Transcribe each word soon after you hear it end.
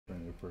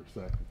there for a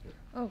second there.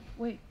 Oh,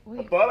 wait.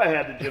 I thought I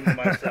had the gym to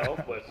myself,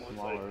 but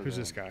Who's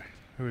this guy?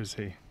 Who is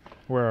he?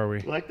 Where are we?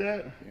 like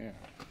that? Yeah.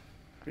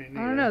 I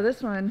don't know,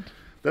 this one.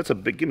 That's a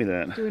big, give me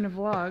that. Doing a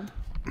vlog.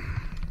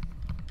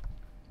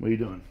 What are you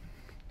doing?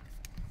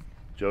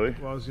 Joey?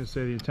 Well, I was going to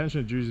say the intention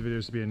of Jujij's video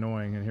is to be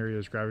annoying, and here he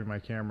is grabbing my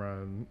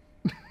camera and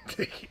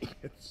taking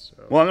it. So.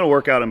 Well, I'm going to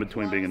work out in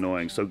between being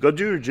annoying. So go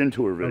do your gym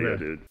tour video,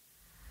 Okay. dude.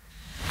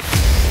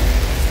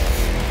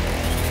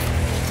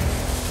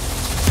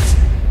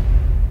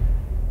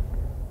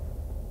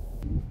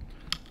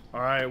 All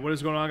right, what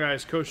is going on,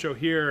 guys? Coach Show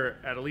here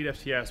at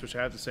Elitefts, which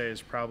I have to say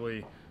is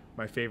probably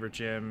my favorite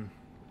gym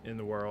in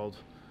the world.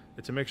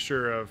 It's a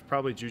mixture of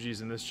probably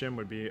Jujij's in this gym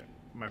would be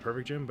my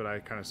perfect gym, but I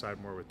kind of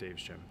side more with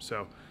Dave's gym.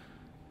 So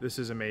this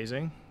is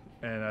amazing.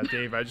 And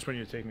Dave, I just want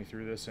you to take me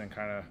through this and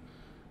kind of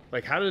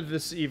like, how did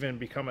this even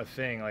become a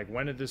thing? Like,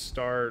 when did this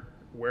start?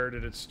 Where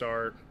did it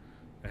start?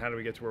 And how do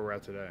we get to where we're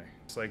at today?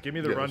 It's like, give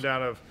me the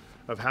rundown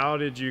of how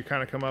did you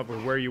kind of come up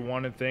with where you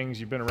wanted things?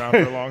 You've been around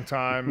for a long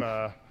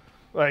time.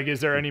 Like, is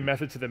there any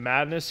method to the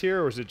madness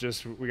here, or is it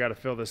just we got to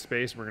fill this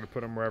space? We're going to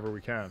put them wherever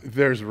we can.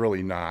 There's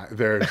really not.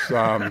 There's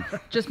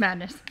Just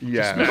madness.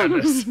 yeah.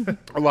 Madness.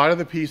 A lot of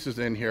the pieces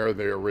in here are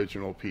the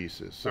original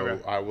pieces. So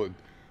Okay.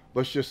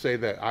 let's just say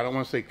that I don't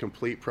want to say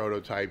complete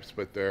prototypes,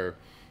 but they're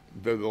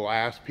the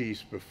last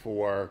piece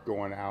before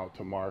going out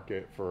to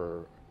market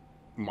for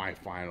my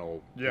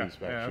final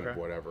inspection of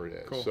whatever it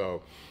is. Cool.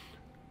 So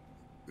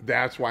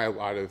that's why a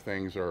lot of the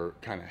things are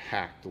kind of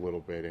hacked a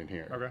little bit in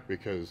here,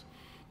 because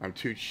I'm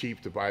too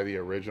cheap to buy the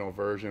original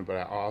version, but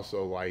I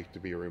also like to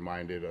be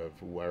reminded of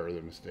where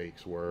the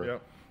mistakes were,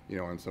 you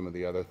know, and some of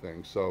the other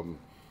things. So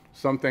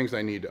some things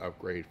I need to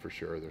upgrade for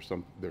sure. There's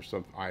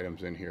some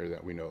items in here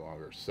that we no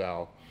longer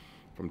sell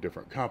from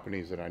different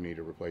companies that I need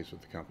to replace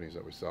with the companies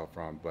that we sell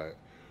from. But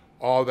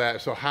all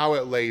that, so how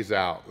it lays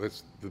out,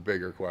 that's the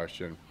bigger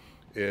question,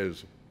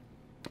 is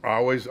I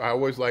always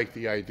like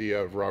the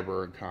idea of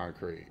rubber and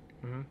concrete,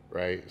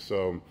 right?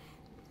 So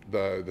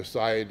the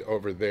side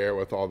over there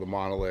with all the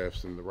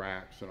monoliths and the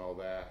racks and all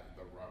that,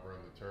 the rubber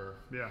and the turf,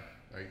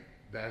 like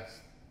that's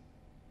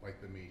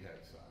like the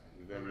meathead side.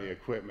 And then the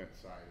equipment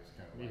side is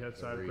kind of like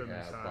side, the equipment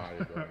rehab side.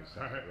 bodybuilding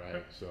side,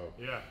 right? So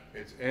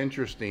it's it's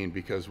interesting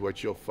because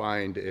what you'll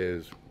find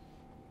is,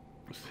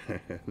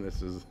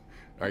 this is,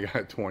 I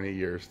got 20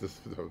 years, this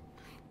is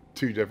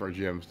two different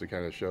gyms to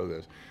kind of show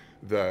this.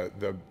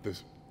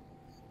 This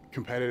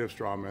competitive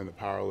strongmen, the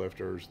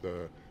powerlifters,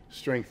 the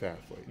strength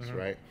athletes,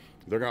 right?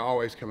 They're going to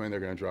always come in, they're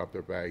going to drop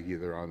their bag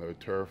either on the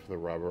turf, the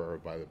rubber, or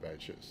by the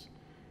benches,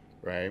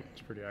 right?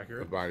 It's pretty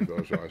accurate. The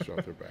bodybuilders always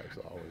drop their bags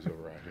always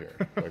over right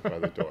here, like by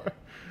the door.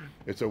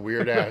 It's a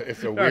weird ass,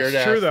 That's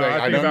true, thing.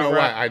 I don't know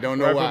why. I don't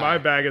know why. My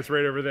bag, it's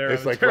right over there.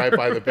 It's like right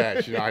by the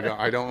bench. You know,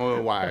 I don't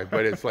know why,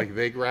 but it's like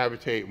they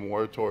gravitate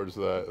more towards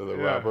the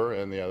rubber,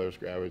 and the others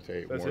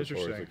gravitate more towards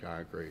the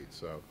concrete.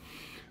 So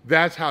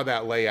that's how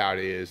that layout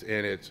is,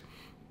 and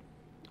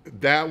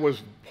that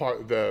was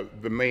part the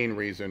main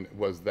reason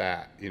was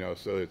that, you know,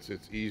 so it's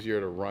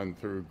easier to run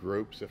through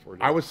groups if we're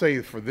I would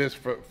say for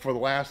the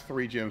last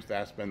 3 gyms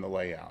that's been the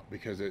layout,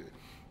 because if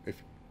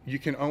you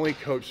can only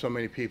coach so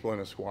many people in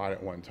a squad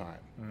at one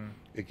time.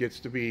 It gets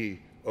to be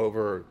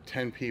over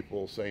 10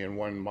 people, say, in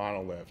one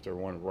monolift or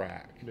one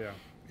rack.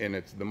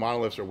 And the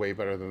monoliths are way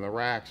better than the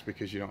racks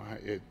because you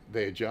don't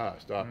they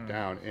adjust up,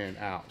 down, in,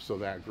 out, so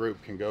that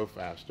group can go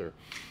faster.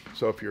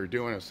 So if you're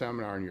doing a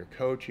seminar and you're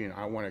coaching,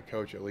 I want to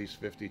coach at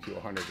least 50 to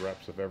 100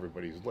 reps of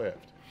everybody's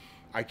lift.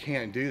 I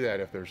can't do that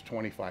if there's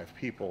 25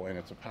 people and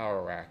it's a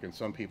power rack and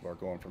some people are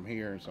going from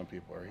here and some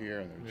people are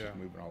here and they're just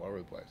moving all over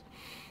the place.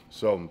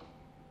 So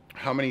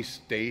how many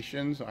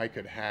stations I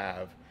could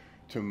have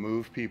to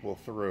move people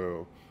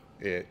through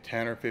it,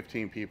 10 or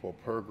 15 people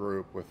per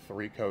group with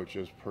 3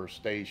 coaches per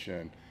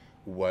station,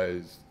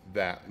 was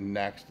that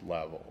next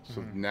level.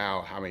 So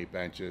now how many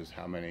benches,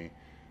 how many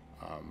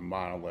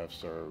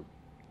monoliths or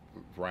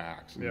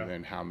racks, and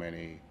then how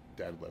many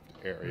deadlift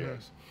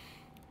areas.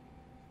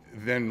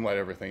 Then let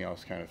everything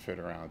else kind of fit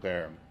around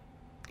there.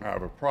 I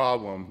have a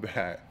problem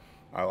that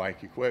I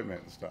like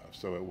equipment and stuff,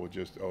 so it will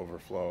just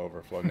overflow.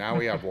 Now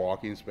we have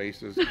walking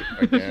spaces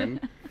again,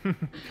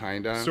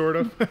 kind of. Sort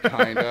of.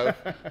 Kind of.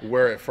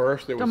 Where at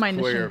first it was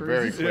clear,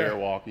 very clear Yeah.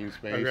 walking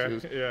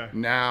spaces. Okay. Yeah.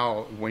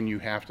 Now when you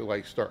have to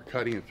like start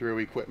cutting through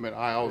equipment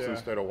aisles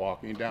instead of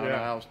walking down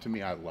aisles, to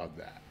me I love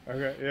that.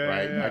 Okay. Yeah.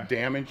 Right? Yeah, yeah. A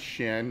damaged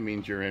shin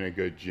means you're in a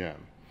good gym.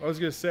 I was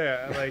gonna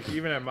say, like,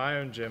 even at my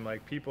own gym,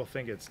 like, people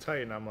think it's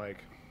tight, and I'm like,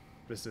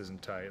 this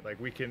isn't tight. Like,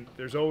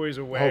 there's always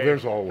a way. Oh,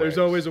 there's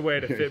always a way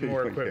to fit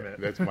more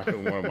equipment. That's one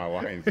of my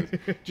lines. Is,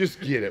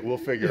 just get it. We'll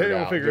figure it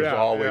out. There's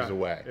always a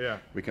way. Yeah.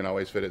 We can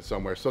always fit it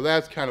somewhere. So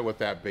that's kind of what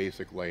that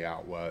basic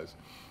layout was.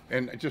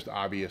 And just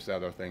obvious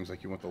other things,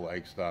 like you want the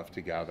leg stuff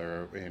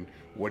together, and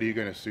what are you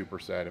going to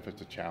superset if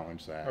it's a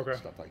challenge set,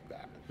 stuff like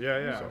that. Yeah,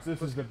 yeah. So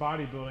this is the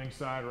bodybuilding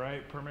side,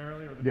 right,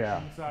 primarily, or the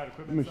machine side,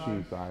 equipment side?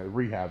 Machine side,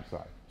 rehab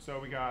side. So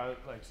we got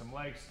like some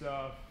leg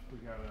stuff. We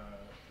got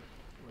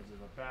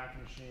a back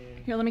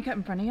machine. Here, let me cut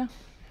in front of you.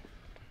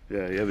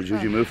 Yeah, you have a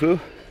Jujij Mufu?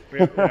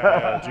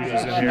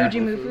 Juji's in here.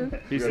 Jujij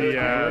Mufu. He's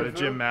the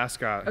gym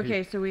mascot.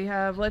 Okay, so we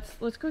have,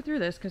 let's go through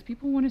this because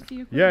people want to see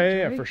you.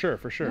 Yeah, for sure.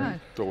 Yeah.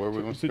 So where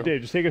we So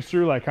Dave, just take us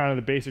through like kind of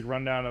the basic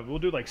rundown of, we'll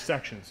do like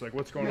sections, like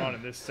what's going on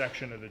in this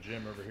section of the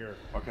gym over here.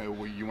 Okay,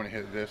 well, you want to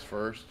hit this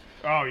first?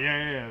 Oh,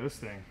 yeah, this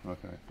thing.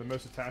 Okay. The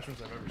most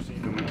attachments I've ever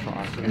seen.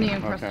 And the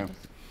impressive.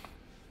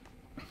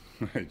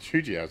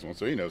 Jujij has one,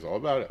 so he knows all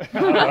about it.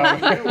 From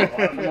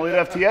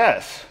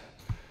Elitefts.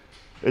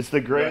 It's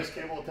the greatest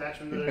cable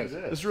attachment that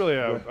exists. This is really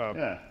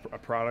a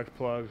product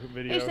plug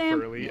video Hey,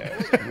 for Elite.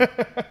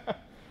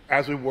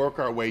 As we work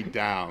our way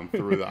down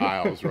through the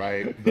aisles,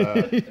 right?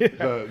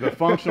 The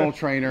functional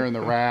trainer and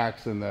the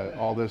racks and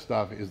all this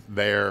stuff is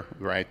there,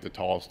 right? The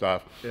tall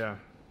stuff. Yeah.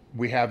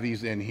 We have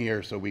these in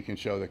here so we can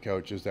show the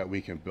coaches that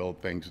we can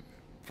build things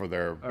for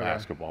their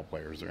basketball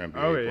players, their NBA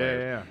players.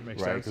 Yeah.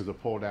 Makes right? sense. Because a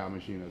pull-down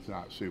machine that's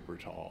not super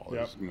tall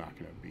is not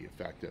going to be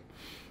effective.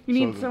 You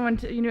need someone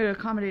to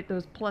accommodate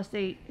those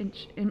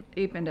 +8-inch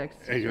ape index.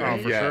 Oh,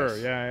 for sure.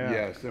 Yeah.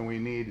 Yes, and we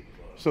need.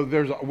 So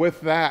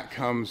with that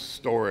comes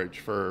storage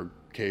for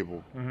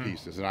cable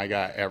pieces, and I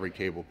got every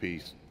cable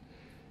piece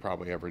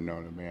probably ever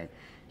known to man.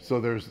 So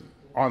there's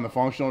on the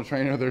functional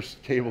trainer, there's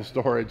cable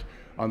storage.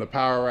 On the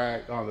power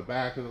rack, on the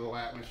back of the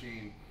lat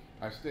machine,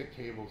 I stick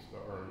cables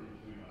or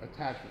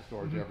attachment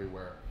storage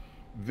everywhere.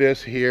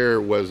 This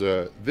here was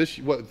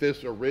what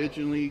this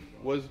originally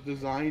was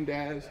designed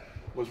as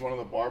was one of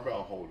the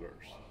barbell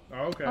holders.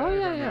 Oh, okay. Oh,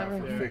 yeah.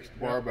 For fixed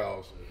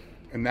barbells,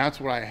 and that's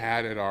what I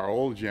had at our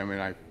old gym,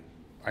 and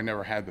I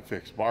never had the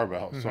fixed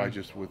barbell, so I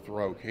just would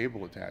throw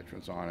cable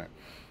attachments on it.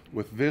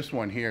 With this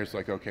one here, it's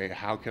like, okay,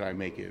 how can I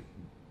make it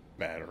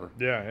better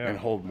and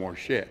hold more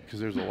shit? Because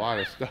there's a lot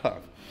of stuff.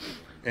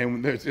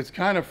 And it's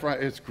kind of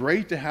it's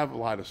great to have a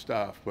lot of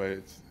stuff, but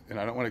and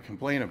I don't want to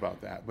complain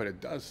about that, but it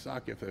does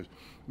suck if there's.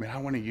 I mean, I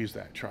want to use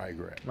that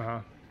tri-grip.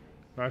 I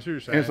see what you're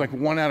saying. And it's like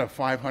 1 out of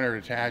 500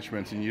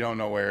 attachments, and you don't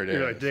know where it is.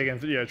 You're like digging,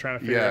 trying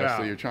to figure it out. Yeah,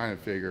 so you're trying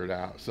to figure it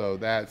out. So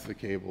that's the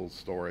cable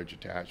storage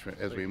attachment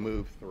as we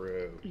move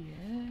through. Yeah.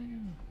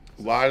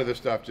 A lot of the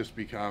stuff just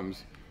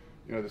becomes,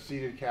 the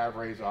seated calf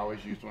raise I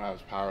always used when I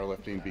was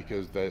powerlifting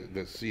because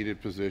the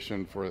seated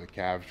position for the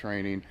calf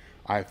training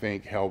I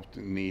think helped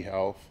knee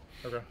health.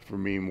 For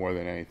me more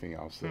than anything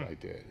else that I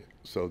did.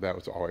 So that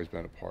was always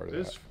been a part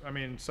of that. I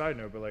mean, side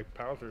note, but like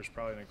powerlifters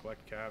probably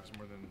neglect calves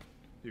more than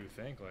you would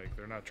think. Like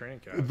they're not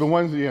training calves. The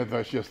ones,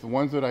 that's just the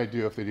ones that I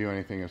do. If they do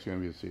anything, it's going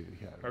to be the seated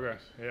calf. Okay,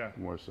 yeah.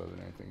 More so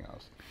than anything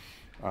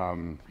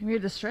else. We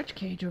have the stretch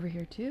cage over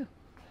here too.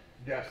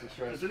 Yes, the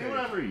stretch Does anyone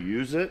ever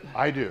use it?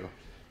 I do.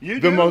 You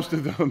the do? most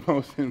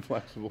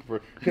inflexible.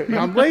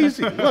 I'm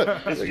lazy. Look,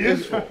 it's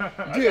useful.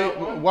 Dude,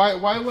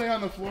 why lay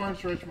on the floor and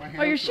stretch my hands?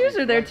 Oh, your shoes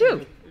are there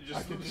too.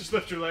 Just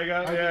lift your leg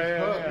out.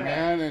 Yeah.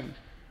 Man,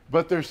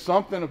 but there's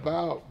something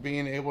about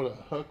being able to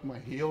hook my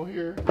heel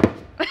here,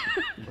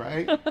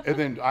 right? And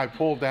then I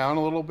pull down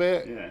a little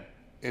bit. Yeah.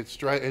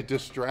 It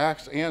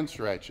distracts and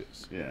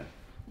stretches. Yeah.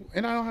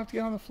 And I don't have to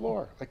get on the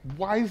floor. Like,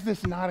 why is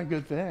this not a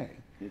good thing?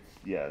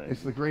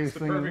 It's the greatest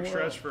thing in the world. It's the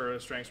perfect stretch for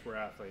a strength sport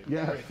athlete.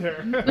 Yeah. Right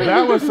there.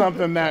 That was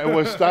something that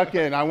was stuck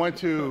in. I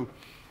went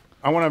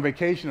on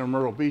vacation in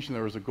Myrtle Beach, and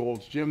there was a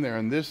Gold's Gym there,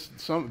 and this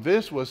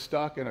was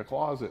stuck in a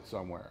closet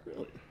somewhere.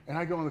 Really? And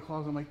I go in the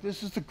closet, I'm like,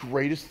 this is the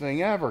greatest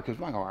thing ever, because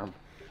my arm,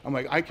 I'm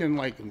like, I can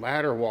like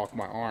ladder walk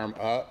my arm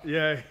up.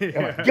 Yeah. And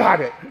I'm like,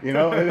 got it,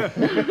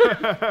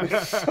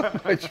 It's so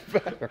much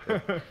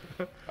better.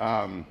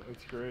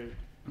 That's great.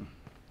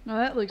 Oh,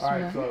 that looks all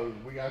right, right. so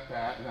we got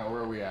that. Now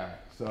where are we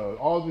at? So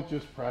all the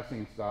just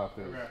pressing stuff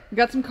is. Okay. We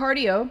got some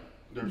cardio.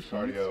 There's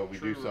cardio. We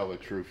do sell a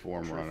True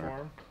Form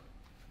runner.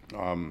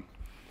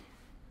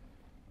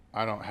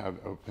 I don't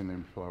have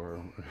opinion for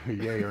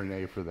yay or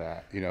nay for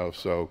that,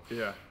 So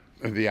yeah.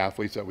 The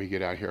athletes that we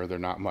get out here, they're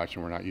not much,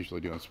 and we're not usually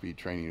doing speed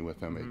training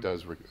with them. It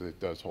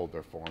does hold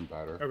their form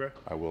better. Okay.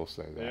 I will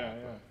say that. Yeah.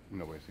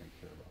 Nobody's gonna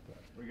care about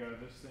that. We got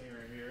this thing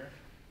right here.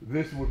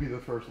 This would be the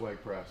first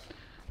leg press.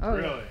 Oh,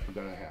 Really?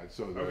 That I had.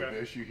 So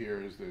the issue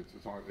here is that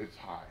it's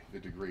high. The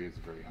degree is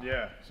very high.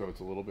 Yeah. So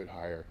it's a little bit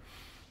higher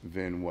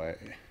than what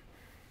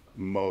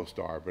most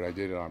are, but I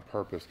did it on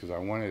purpose because I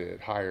wanted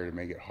it higher to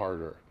make it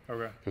harder.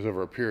 Okay. Because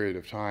over a period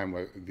of time,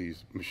 what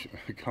these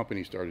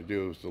companies started to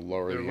do was to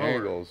lower the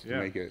angles to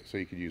make it so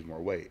you could use more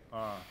weight.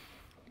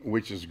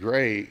 Which is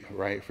great,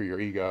 right, for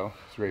your ego.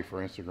 It's great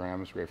for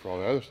Instagram. It's great for all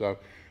the other stuff.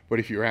 But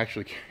if you're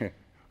actually,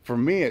 for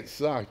me, it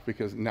sucked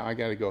because now I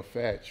got to go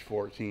fetch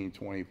 14,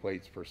 20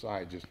 plates per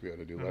side just to be able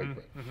to do leg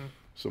press.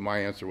 So my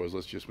answer was,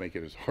 let's just make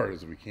it as hard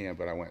as we can.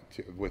 But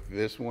with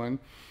this one,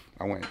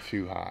 I went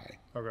too high.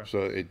 Okay.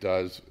 So it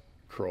does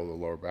curl the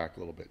lower back a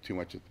little bit too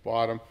much at the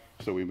bottom.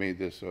 So we made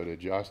this so it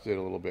adjusted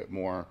a little bit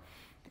more.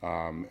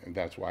 And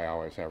that's why I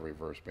always have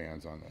reverse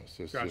bands on this.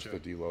 It's just to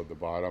deload the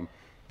bottom.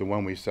 The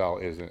one we sell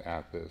isn't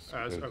at this.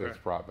 It's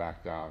brought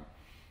back down.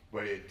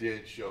 But it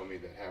did show me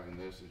that having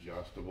this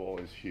adjustable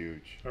is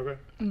huge. Okay.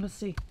 Let's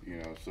see. You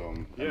know, so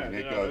Yeah, I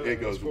mean, yeah, it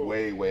goes cool.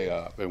 way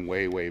up and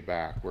way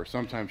back. Where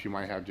sometimes you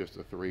might have just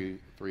the three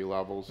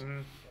levels,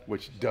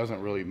 which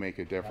doesn't really make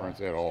a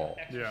difference at all.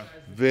 Yeah.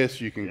 This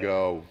you can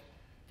go.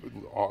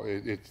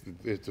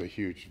 It's a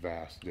huge,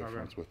 vast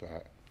difference with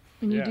that.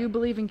 And you Yeah. do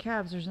believe in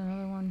calves. There's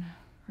another one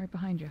right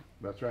behind you.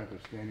 That's right. The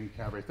standing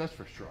calf raise. That's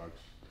for shrugs.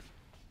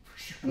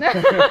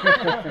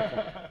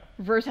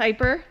 Reverse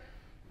hyper.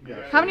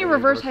 Yeah, How many so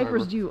reverse hyper.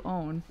 hypers do you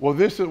own? Well,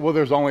 there's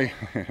only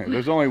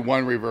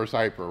one reverse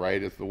hyper,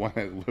 right? It's the one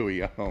that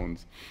Louis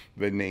owns,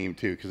 the name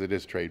too, because it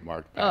is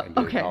trademarked, patented,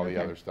 okay, and all the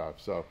okay. other stuff.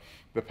 So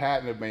the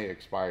patent may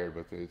expired,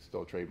 but it's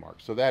still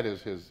trademarked. So that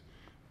is his.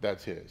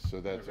 That's his.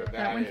 So that's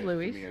That one's is,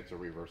 Louis. To me, it's a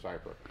reverse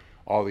hyper.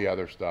 All the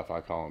other stuff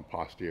I call them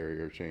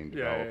posterior chain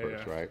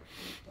developers, yeah.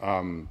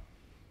 right?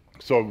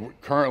 So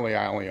currently,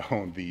 I only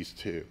own these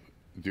two.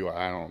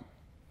 I don't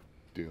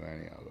do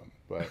any of them,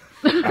 but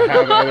I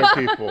have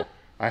other people.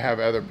 I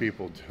have other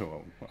people do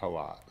them a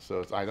lot.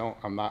 So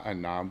I'm not a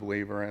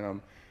non-believer in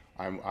them.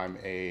 I'm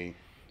a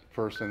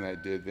person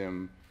that did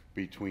them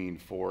between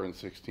 4 and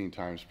 16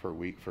 times per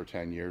week for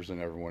 10 years and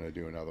never want to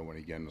do another one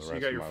again the So rest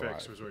you got of your my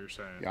fix, life. was what you're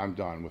saying. Yeah, I'm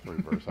done with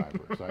reverse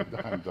hypers.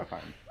 I'm done.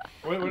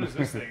 What is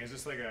this thing? Is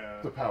this like a...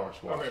 The power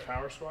squat. Okay,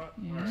 power squat?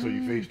 Yeah. All right. So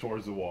you face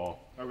towards the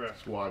wall, Okay.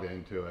 squat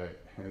into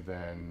it, and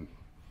then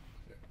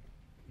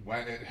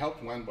when it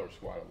helped Wendler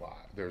squat a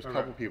lot. There's a Okay.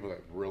 couple people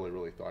that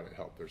really thought it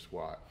helped their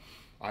squat.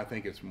 I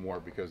think it's more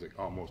because it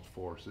almost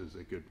forces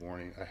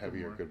a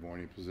heavier good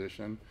morning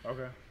position.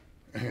 Okay.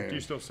 Do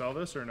you still sell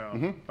this or no?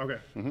 Mm-hmm. Okay,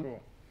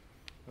 cool.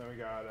 Then we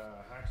got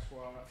hack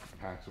squat,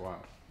 Hack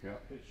squat. Yeah.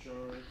 hit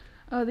short.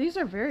 Oh, these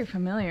are very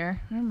familiar.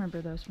 I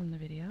remember those from the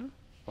video.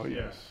 Oh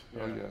yes.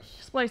 Oh yeah. yes.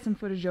 Splice some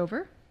footage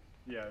over.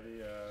 Yeah,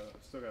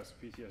 still got some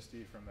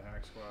PTSD from the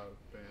hack squat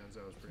bands.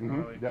 That was pretty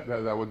gnarly.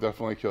 That would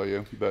definitely kill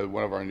you.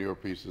 One of our newer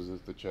pieces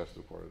is the chest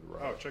supported row.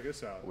 Oh, check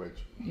this out. Which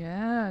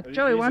Yeah. These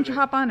Joey, why are don't you the-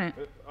 hop on it?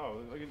 Oh,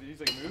 look at these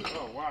like move.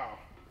 Oh, wow.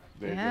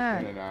 they Yeah.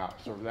 just in and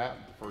out. So that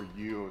for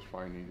you is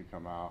probably need to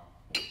come out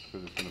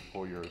because it's going to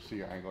pull your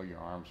angle. Your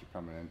arms are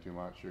coming in too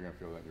much. You're going to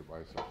feel that in your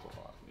biceps a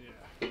lot.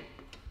 Yeah.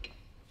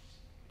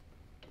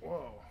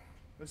 Whoa,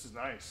 this is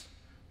nice.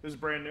 This is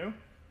brand new.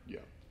 Yeah.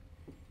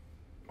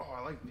 Oh,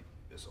 I like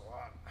this a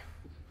lot.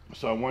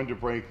 So we wanted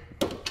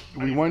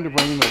to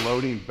bring the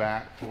loading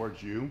back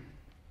towards you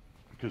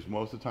because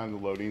most of the time the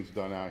loading's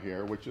done out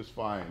here, which is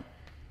fine.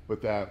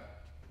 But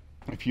that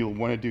if you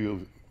want to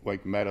do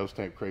like Meadows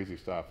type crazy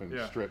stuff and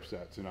strip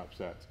sets and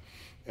upsets,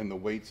 and the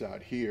weight's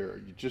out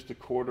here, just a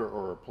quarter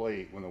or a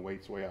plate when the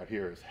weight's way out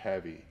here is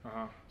heavy.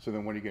 So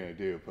then what are you going to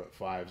do? Put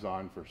 5s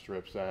on for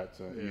strip sets?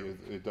 And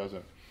it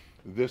doesn't.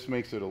 This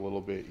makes it a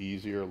little bit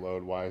easier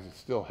load wise. It's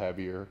still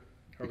heavier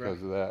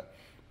because of that.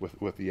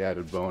 With the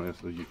added bonus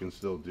that you can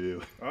still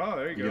do. Oh,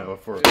 there you go. You know, a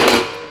for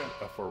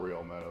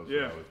real Meadows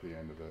row at the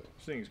end of it.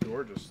 This thing's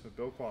gorgeous. The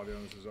build quality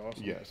on this is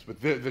awesome. Yes,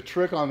 but the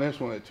trick on this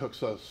one that took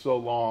so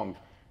long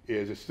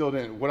is it still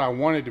didn't. What I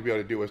wanted to be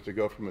able to do was to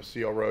go from a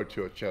seal row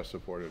to a chest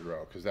supported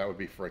row because that would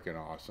be freaking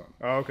awesome.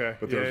 Oh, okay.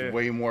 But there's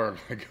way more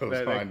that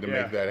goes on to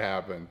make that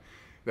happen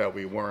that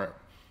we weren't.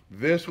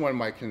 This one,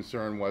 my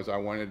concern was I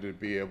wanted to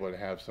be able to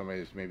have somebody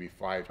that's maybe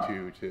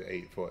 5'2" to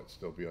 8 foot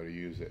still be able to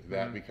use it.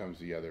 That becomes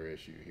the other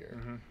issue here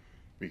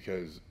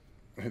because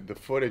the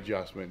foot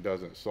adjustment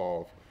doesn't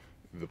solve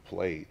the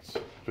plates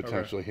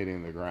potentially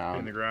hitting the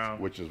ground,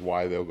 which is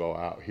why they'll go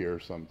out here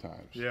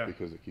sometimes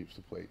because it keeps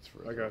the plates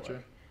further I got away.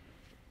 you.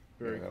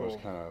 Very that cool. was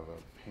kind of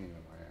a pain in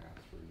my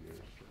ass for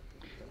years.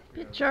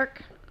 Pit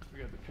shark. We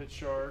got the pit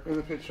shark. And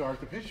the pit shark.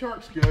 The pit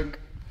shark's good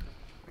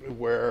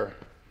where,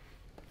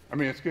 I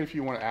mean, it's good if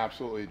you want to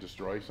absolutely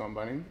destroy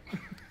somebody,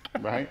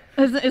 right?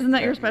 Isn't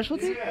that your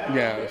specialty?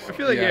 Yes. I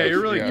feel like,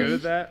 you're really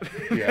good at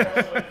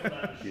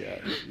that.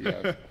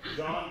 Yes.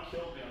 John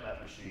killed me on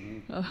that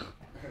machine.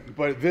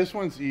 But this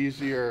one's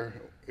easier.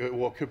 It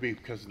could be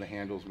because the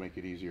handles make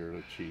it easier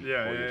to pull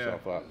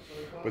yourself up.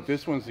 But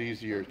this one's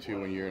easier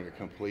too when you're in a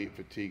complete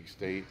fatigue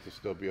state to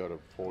still be able to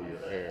pull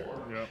your air.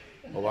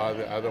 A lot of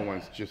the other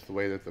ones, just the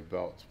way that the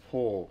belts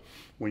pull,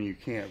 when you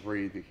can't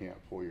breathe, you can't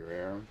pull your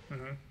air.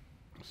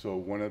 So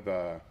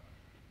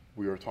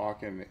we were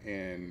talking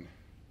in,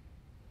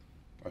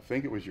 I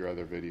think it was your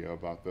other video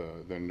about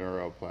the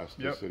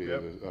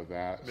neuroplasticity of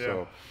that.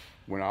 So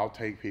when I'll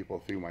take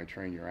people through my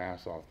train your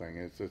ass off thing,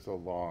 it's a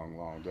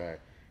long day.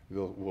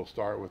 We'll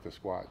start with the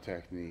squat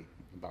technique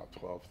about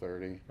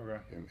 12:30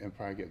 and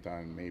probably get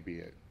done maybe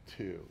at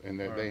 2. And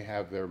they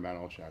have their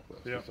mental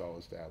checklist. It's all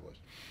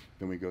established.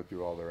 Then we go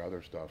through all their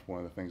other stuff.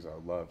 One of the things I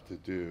love to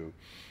do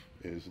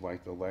is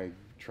like the leg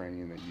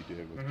training that you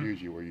did with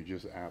Jujij, where you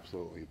just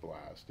absolutely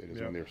blast. It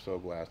is when they're so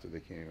blasted they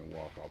can't even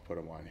walk, I'll put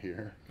them on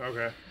here.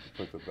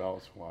 Put the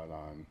belt squat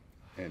on.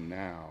 And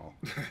now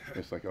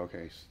it's like,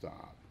 okay,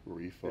 stop,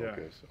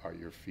 refocus. Are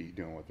your feet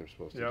doing what they're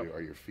supposed to do?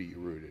 Are your feet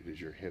rooted?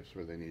 Is your hips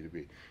where they need to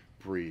be?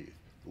 Breathe.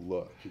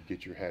 look,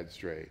 get your head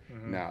straight.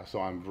 Now,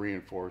 so I'm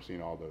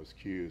reinforcing all those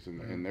cues,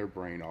 and in their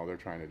brain, all they're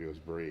trying to do is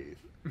breathe.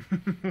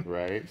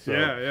 Right? So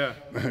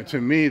Yeah.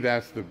 to me,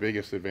 that's the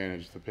biggest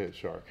advantage the pit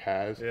shark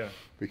has. Yeah.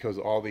 Because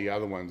all the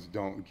other ones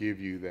don't give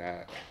you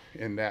that,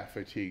 in that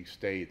fatigue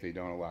state, they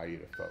don't allow you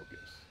to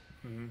focus.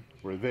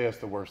 Where this,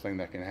 the worst thing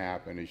that can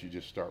happen is you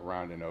just start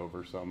rounding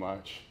over so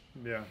much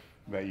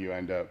that you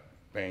end up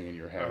banging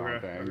your head on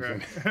things.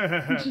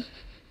 Okay.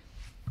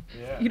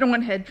 Yeah. You don't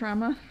want head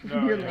trauma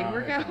from your no, leg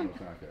workout? It's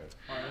not good.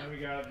 All right, then we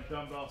got the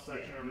dumbbell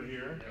section over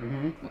here.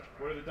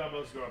 What do the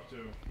dumbbells go up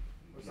to?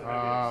 What's the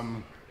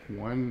heaviest?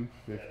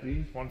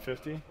 150.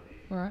 150.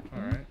 All right.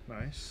 All right,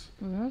 nice.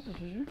 Wait.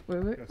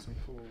 Got some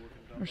cool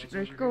looking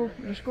dumbbells.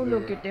 Let's go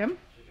look at them.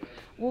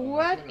 Well,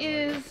 what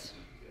is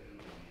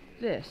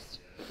this?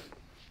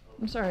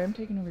 I'm sorry, I'm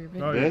taking over your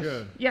video. Oh, you're This?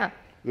 good. Yeah.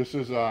 This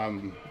is I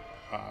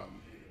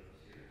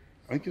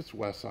think it's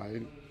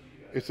Westside.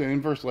 It's an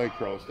inverse leg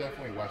curl. It's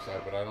definitely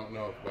Westside, but I don't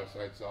know if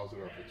Westside sells it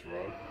or if it's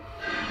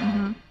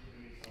Rogue.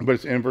 But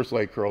it's inverse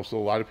leg curl, so a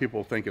lot of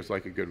people think it's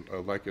like a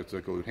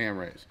glute ham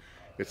raise.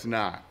 It's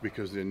not,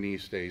 because the knee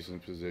stays in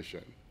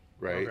position,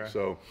 right? Okay.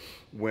 So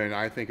when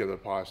I think of the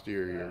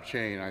posterior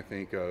chain, I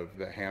think of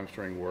the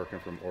hamstring working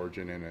from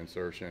origin and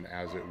insertion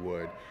as it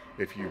would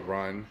if you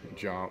run,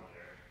 jump,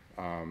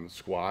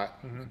 squat,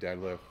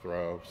 deadlift,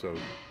 throw, so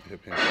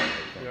hip hinge and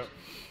everything.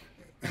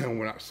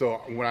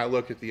 When I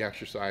look at the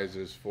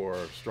exercises for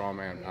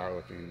strongman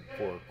powerlifting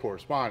for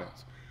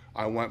correspondence,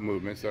 I want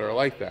movements that are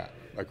like that.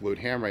 Like glute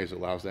ham raise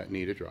allows that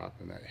knee to drop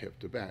and that hip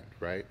to bend,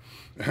 right?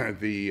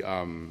 The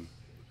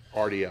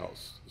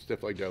RDLs,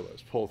 stiff leg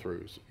deadlifts, pull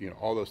throughs,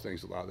 all those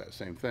things allow that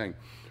same thing.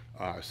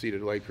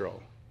 Seated leg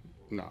curl,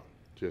 no,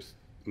 just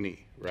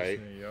knee, right?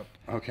 Just knee, yep.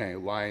 Okay,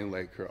 lying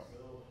leg curl,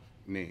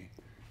 knee.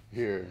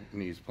 Here,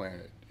 knees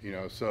planted,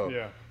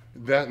 so.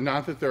 That,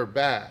 not that they're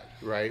bad,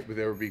 right? But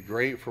they would be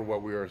great for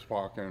what we were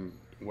talking,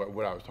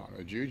 what I was talking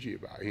to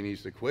Jujij about. He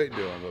needs to quit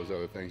doing those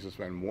other things and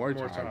spend more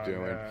time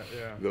doing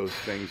those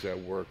things that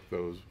work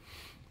those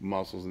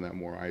muscles in that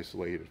more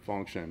isolated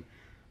function.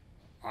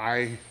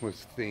 I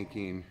was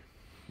thinking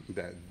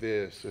that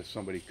this, if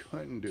somebody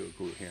couldn't do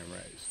a glute ham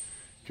raise,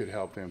 could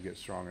help them get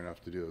strong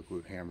enough to do a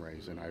glute ham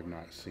raise, and I've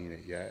not seen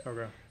it yet.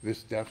 Okay.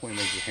 This definitely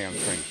makes the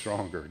hamstring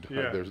stronger.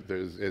 Yeah.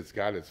 It's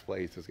got its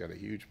place. It's got a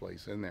huge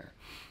place in there,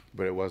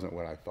 but it wasn't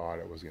what I thought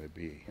it was going to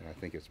be, and I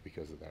think it's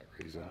because of that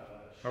reason.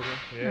 Okay.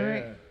 Yeah. All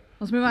right.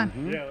 Let's move on.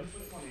 Yeah. Let's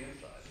put on the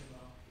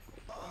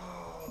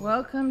inside.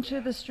 Welcome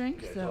to the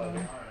strength zone. All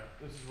right.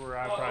 This is where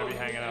I'd probably be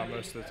hanging out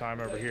most of the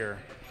time over here.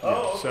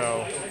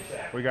 So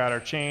we got our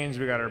chains,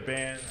 we got our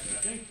bands.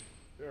 I think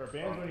are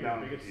bands one of your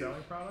biggest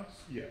selling products?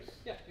 Yes.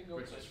 Yeah, you can go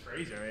Which is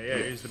crazy. I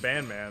mean, he's the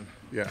band man.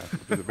 Yeah,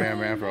 been the band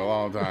man for a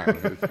long time.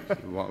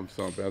 It's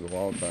selling pads a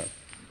long time.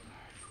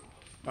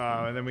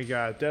 And then we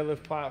got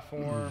deadlift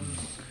platforms.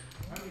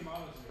 How many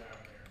models do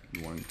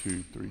we have here? 1,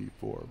 2, 3,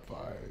 4, 5,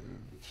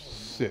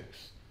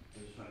 6.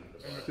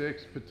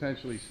 6,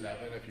 potentially 7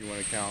 if you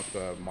want to count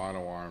the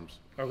mono arms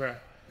Okay.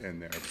 in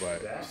there,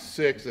 but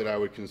 6 that I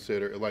would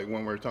consider, like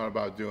when we're talking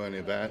about doing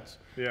events,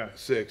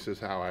 6 is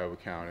how I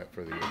would count it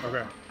for the event.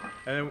 Okay.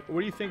 And then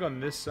what do you think on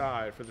this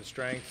side, for the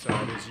strength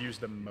side, is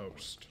used the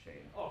most?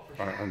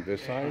 On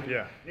this side?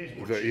 Yeah.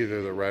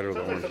 Either the red or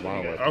the orange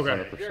monolith.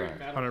 Okay.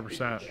 100%.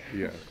 100%.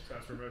 Yes.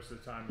 That's where most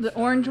of the time. The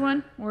orange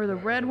one or the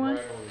red one?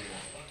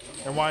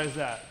 And why is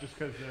that? Just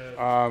because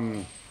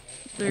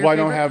Well, I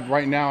don't have,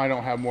 right now I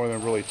don't have more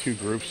than really 2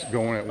 groups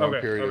going at one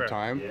period of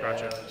time.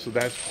 Gotcha. So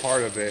that's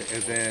part of it.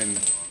 And then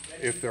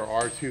if there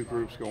are 2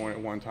 groups going at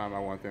one time, I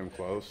want them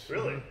close.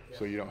 Really?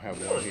 So you don't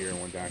have one here and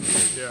one down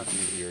here. It's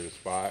easier to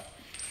spot.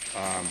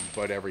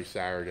 But every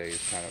Saturday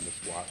is kind of the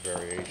squat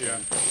variation. Yeah.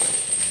 And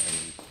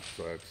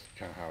so that's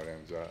kind of how it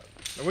ends up.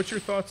 And what's your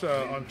thoughts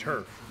on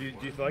turf? Do you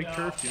like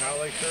turf? Do you not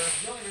like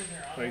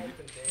turf? Like,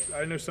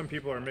 I know some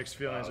people are mixed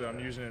feelings on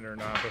using it or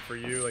not, but for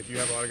you, like, you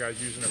have a lot of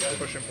guys using it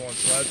for push and pulling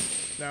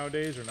sleds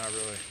nowadays, or not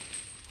really?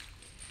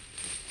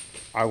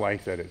 I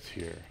like that it's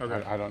here.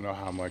 Okay. I don't know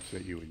how much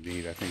that you would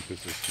need. I think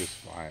this is just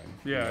fine.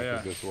 Yeah, yeah.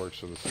 'Cause this works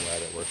for the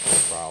sled, it works for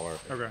the crawler.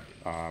 Okay.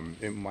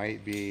 It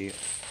might be,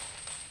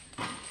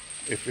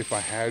 if I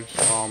had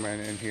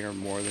strongmen in here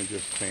more than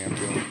just Sam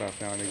doing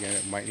stuff now and again,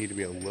 it might need to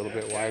be a little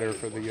bit wider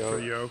for the yoke. For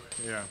the yoke,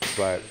 yeah.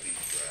 But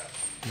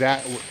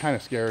that kind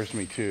of scares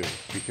me too,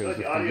 because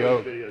if the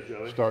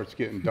yoke starts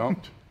getting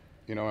dumped,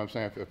 you know what I'm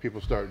saying? If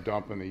people start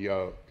dumping the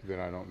yoke,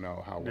 then I don't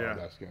know how well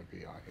that's going to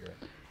be on here.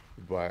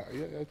 But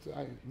yeah,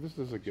 this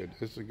is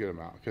a good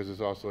amount, because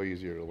it's also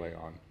easier to lay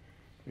on,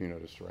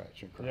 to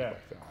stretch and crap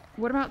like that.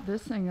 What about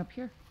this thing up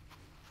here?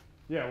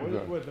 Yeah,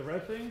 what the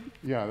red thing?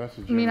 Yeah, that's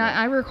a I gym mean, rope.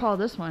 I recall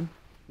this one.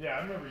 Yeah,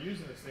 I remember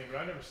using this thing, but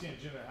I've never seen a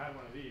gym that had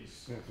one of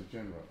these. Yeah, it's a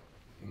gin rope.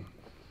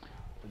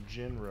 A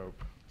gin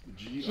rope.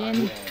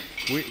 Gin.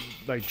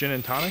 Like gin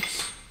and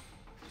tonics?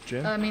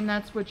 Gin? I mean,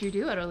 that's what you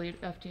do at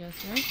Elite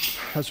FTS, right?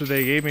 That's what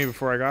they gave me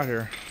before I got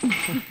here.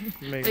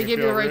 They give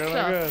you the right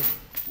stuff.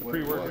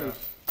 Pre-workout.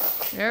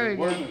 There we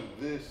go. It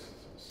wasn't this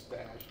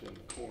stashed in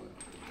the corner.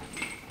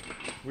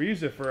 We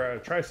used it for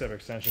tricep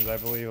extensions, I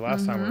believe,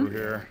 last time we were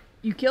here.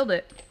 You killed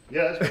it.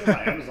 Yeah, that's been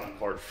on my Amazon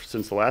cart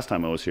since the last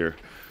time I was here.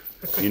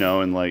 You know,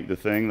 and like the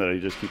thing that I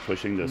just keep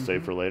pushing to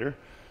save for later.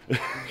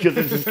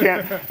 Because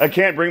I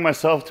can't bring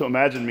myself to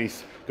imagine me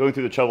going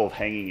through the trouble of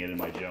hanging it in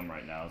my gym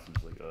right now. So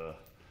it's like,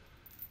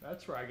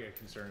 That's where I get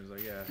concerned.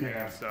 Like,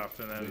 hanging stuff,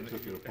 and then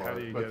how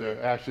do you but get it?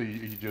 actually,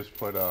 you just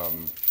put the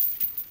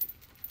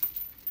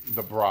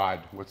rod.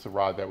 What's the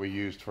rod that we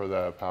used for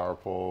the power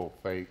pull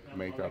fake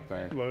makeup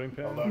thing? Loading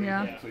pin?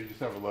 Yeah. So you just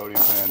have a loading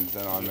pin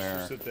then on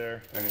there, Sit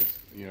there. and it's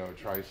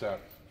tricep,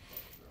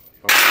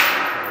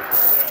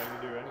 Yeah, you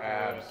can do anything.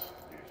 abs,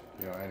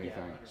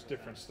 anything. It's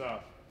different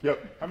stuff.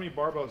 Yep. How many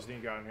barbells do you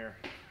got in here?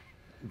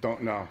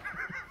 Don't know.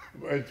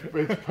 It's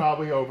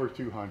probably over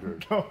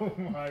 200. Oh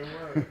my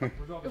word!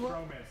 Where's all the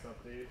strongman stuff,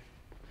 Dave?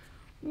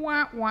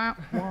 Wah, wah,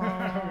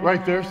 wah.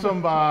 Right, there's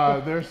some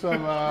Right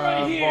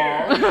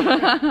here.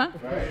 balls.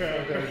 Right,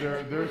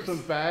 so there's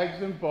some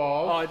bags and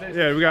balls.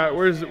 Yeah, we got.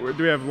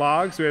 Do we have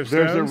logs? Do we have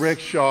There's stones? a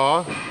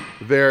rickshaw.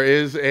 There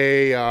is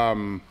a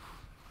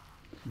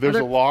there's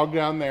a log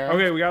down there.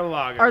 Okay, we got a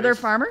log. Are there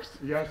farmers?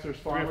 Yes, there's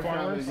farmers down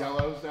farmers? the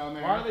yellows down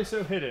there. Why are they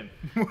so hidden?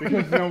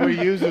 Because nobody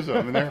uses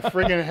them, and they're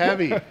friggin'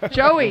 heavy.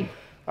 Joey.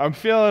 I'm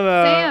feeling.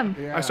 Sam.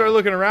 Yeah. I started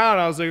looking around.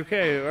 I was like,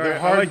 okay, all They're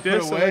right, hard I like to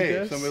this. put I like away.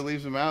 this. If somebody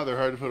leaves them out, they're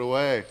hard to put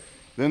away.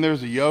 Then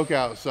there's a yoke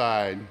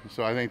outside,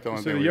 so I think the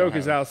only So thing the we don't yoke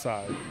is have-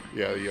 outside.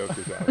 Yeah, the yoke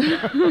is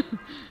outside.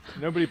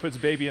 Nobody puts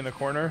baby in the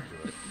corner.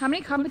 How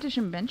many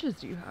competition benches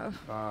do you have?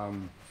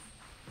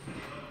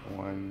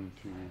 1,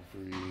 2,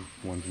 3.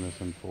 One's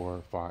missing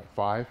 4, 5.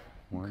 5.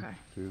 1, Okay.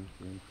 2,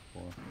 3,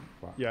 4,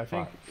 5. Yeah, I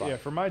think. Five. Yeah,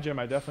 for my gym,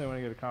 I definitely want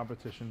to get a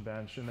competition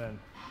bench, and then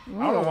I don't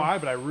know why,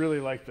 but I really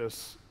like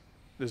this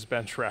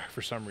bench rack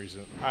for some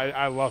reason.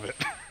 I love it.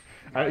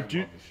 I love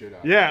the shit out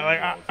of yeah, it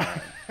like all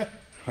the time.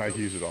 I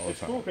use it all the it's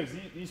time. cool because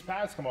these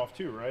pads come off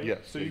too, right? Yes,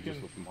 So you you just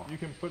can lift them off. you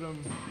can put them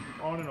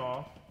on and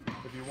off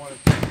if you wanted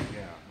to,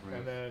 Yeah, right.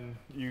 and then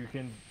you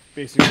can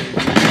basically do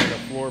like a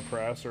floor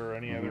press or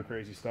any other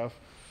crazy stuff.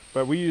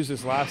 But we used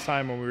this last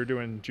time when we were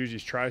doing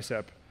Jujij's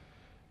tricep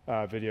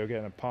video,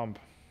 getting a pump.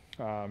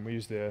 We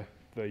used the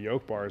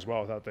yoke bar as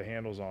well without the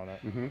handles on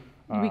it.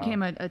 You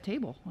became a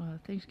table,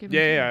 Thanksgiving.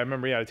 Yeah, table. I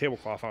remember. Yeah, a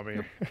tablecloth on me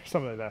or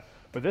something like that.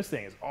 But this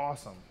thing is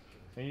awesome,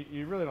 and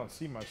you really don't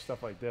see much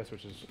stuff like this,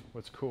 which is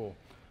what's cool.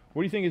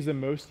 What do you think is the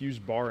most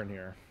used bar in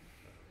here?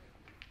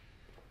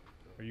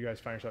 Or you guys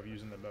find yourself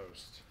using the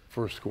most?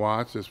 For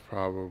squats, it's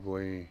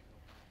probably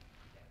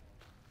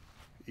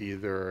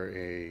either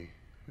a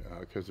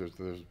because there's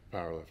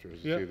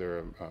powerlifters. It's either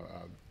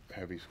a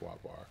heavy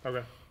squat bar.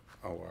 Okay.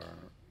 Or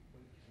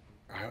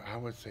I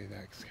would say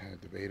that's kind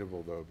of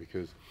debatable though,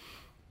 because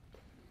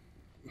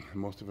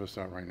most of us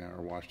out right now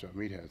are washed up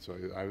meatheads. So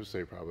I would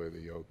say probably the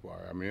yoke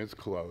bar. I mean, it's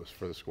close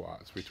for the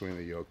squats between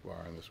the yoke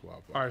bar and the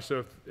squat bar. All right.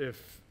 So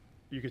if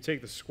you could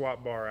take the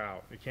squat bar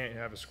out, you can't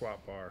have a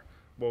squat bar.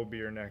 What would be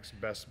your next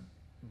best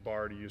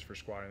bar to use for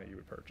squatting that you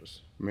would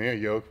purchase? Me, a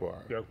yoke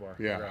bar. Yoke bar.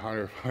 Yeah,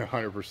 Okay.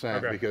 100%.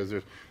 Okay. Because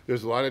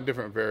there's a lot of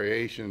different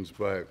variations,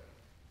 but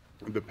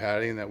the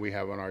padding that we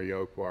have on our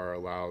yoke bar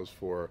allows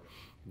for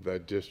the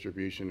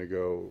distribution to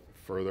go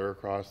further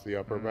across the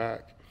upper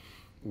back.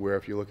 Where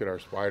if you look at our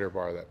spider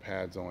bar, that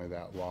pad's only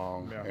that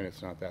long and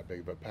it's not that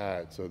big of a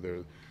pad. So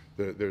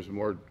there's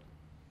more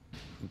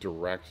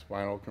direct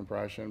spinal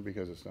compression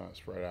because it's not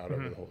spread out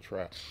over the whole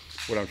track.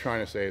 What I'm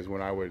trying to say is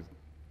when I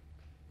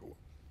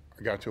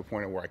got to a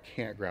point where I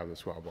can't grab the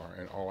squat bar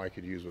and all I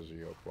could use was a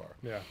yoke bar.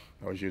 Yeah.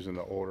 I was using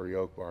the older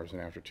yoke bars, and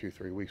after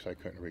 2-3 weeks I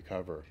couldn't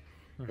recover.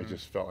 It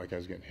just felt like I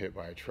was getting hit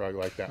by a truck,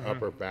 like that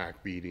upper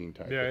back beating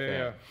type of thing.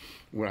 Yeah.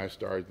 When I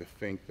started to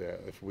think that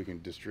if we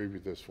can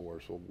distribute this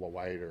force a little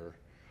wider,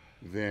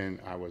 then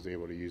I was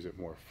able to use it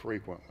more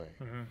frequently,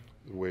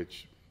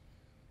 which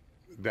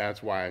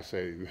that's why I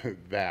say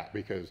that,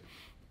 because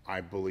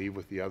I believe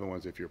with the other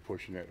ones, if you're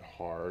pushing it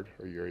hard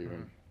or you're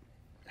even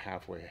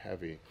halfway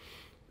heavy,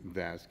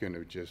 that's going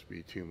to just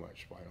be too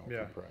much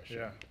spinal compression.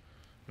 Yeah.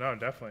 No,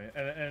 definitely.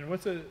 And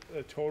what's a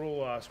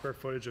total square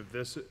footage of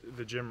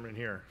the gym in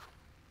here?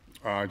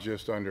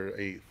 Just under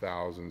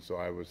 8,000. So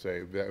I would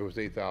say that it was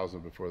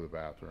 8,000 before the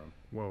bathroom.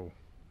 Whoa.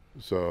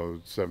 So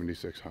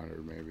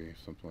 7,600 maybe,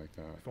 something like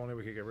that. If only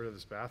we could get rid of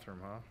this bathroom,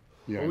 huh?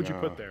 Yeah, What would you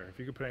no. put there? If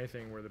you could put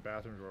anything where the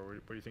bathrooms were,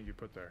 what do you think you'd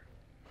put there?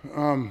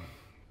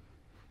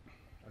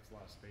 That's a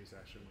lot of space,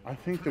 actually. I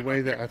think the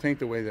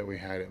way that we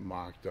had it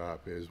mocked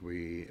up is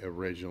we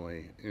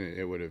originally, and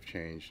it would have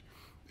changed,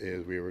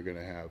 is we were going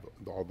to have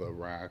all the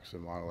racks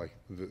and like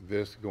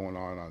this going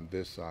on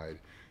this side,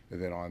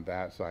 and then on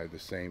that side the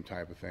same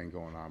type of thing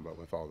going on, but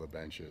with all the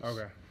benches.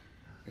 Okay.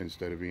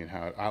 Instead of being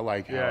how I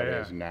like how it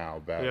is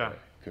now better,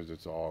 because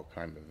it's all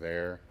kind of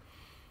there.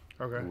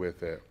 Okay.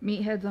 With it.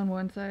 Meatheads on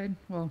one side.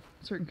 Well,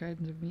 certain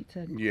kinds of meat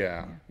head.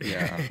 Yeah.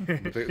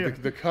 But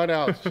the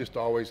cutouts just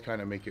always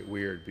kind of make it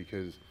weird,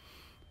 because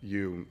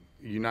you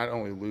not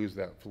only lose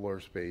that floor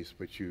space,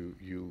 but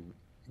you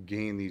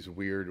gain these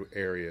weird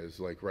areas,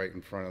 like right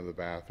in front of the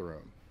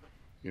bathroom.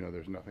 You know,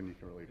 there's nothing you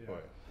can really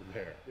put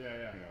there.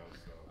 Yeah. You know,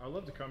 so. I'd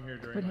love to come here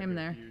during Put him a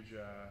there. huge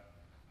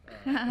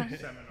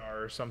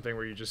seminar or something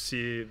where you just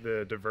see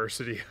the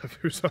diversity of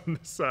who's on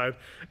this side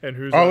and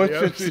who's on the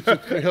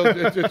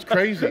other. It's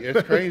crazy.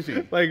 It's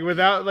crazy. Like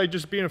without like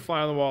just being a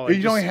fly on the wall. Like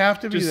you don't have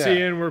to be just that.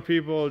 Seeing where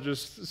people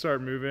just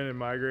start moving and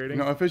migrating.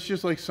 No, if it's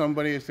just like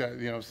somebody's got,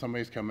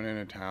 somebody's coming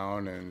into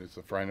town and it's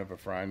a friend of a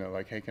friend, they're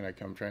like, hey, can I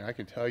come train? I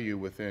can tell you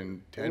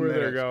within 10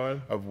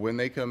 minutes of when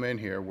they come in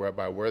here,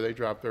 by where they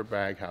drop their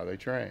bag, how they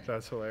train.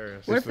 That's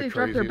hilarious. What if they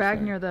drop their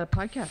bag near the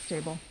podcast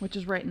table, which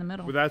is right in the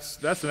middle? Well, that's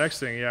the next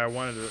thing. Yeah, I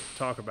wanted to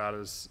talk about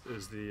is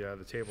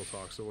the table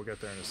talk. So we'll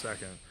get there in a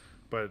second.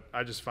 But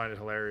I just find it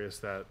hilarious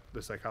that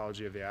the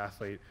psychology of the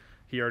athlete.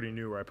 He already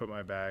knew where I put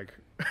my bag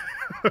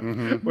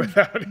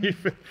without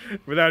even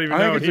knowing.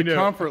 I think it's a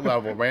comfort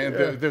level, man.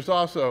 Yeah. There's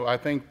also, I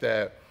think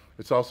that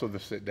it's also the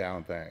sit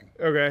down thing.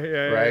 Okay.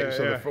 Yeah. Right.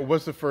 Yeah, so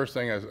what's the first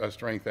thing a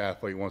strength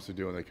athlete wants to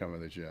do when they come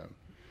in the gym?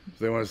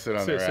 So they want to sit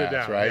on their ass,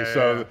 down. right? Yeah,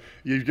 so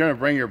you're going to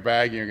bring your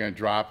bag and you're going to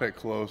drop it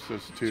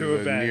closest to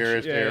the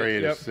nearest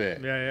area to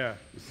sit. Yeah.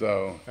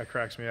 So that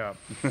cracks me up.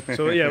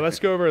 So yeah, let's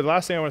go over the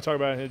last thing I want to talk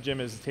about in the gym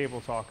is the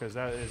table talk, because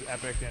that is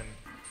epic and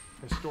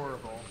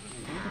historical.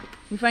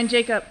 We find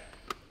Jacob.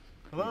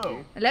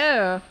 Hello.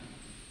 Hello.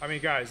 I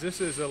mean, guys,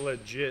 this is a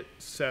legit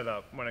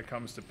setup when it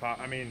comes to pop.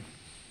 I mean,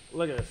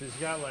 look at this. He's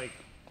got like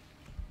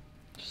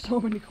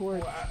so many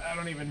cords. Well, I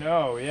don't even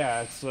know.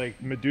 Yeah, it's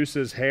like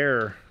Medusa's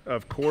hair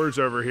of cords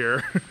over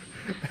here.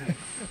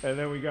 And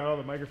then we got all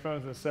the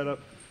microphones and set up.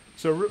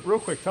 So real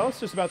quick, tell us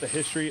just about the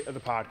history of the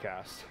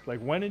podcast. Like,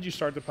 when did you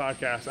start the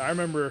podcast? I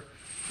remember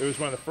it was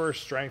one of the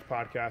first strength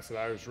podcasts that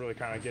I was really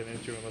kind of getting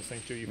into and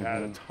listening to. You've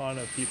had a ton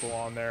of people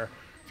on there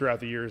throughout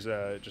the years,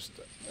 just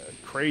a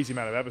crazy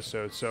amount of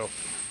episodes. So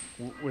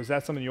was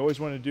that something you always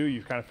wanted to do?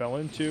 You kind of fell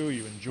into,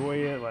 you enjoy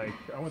it? Like,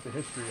 I want the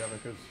history of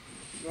it,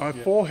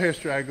 because full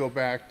history, I go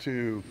back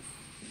to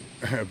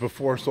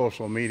before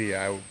social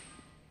media.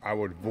 I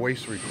would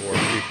voice record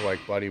people like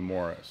Buddy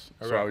Morris.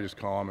 So I would just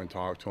call him and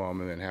talk to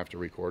him and then have to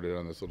record it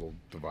on this little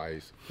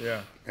device.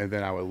 Yeah. And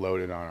then I would load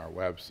it on our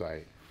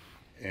website.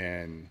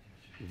 And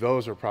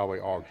those are probably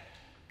all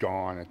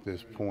gone at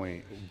this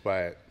point.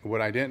 But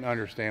what I didn't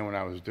understand when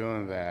I was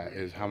doing that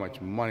is how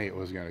much money it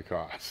was going to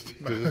cost.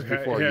 This is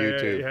before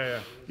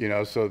YouTube.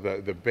 Yeah. So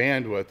the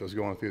bandwidth was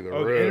going through the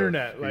roof. The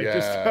internet. Like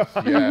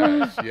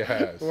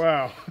yes.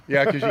 Wow.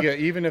 Yeah, because you get,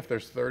 even if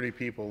there's 30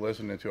 people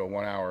listening to a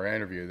 1 hour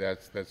interview,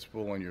 that's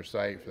spooling your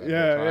site for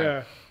that whole time.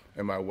 Yeah.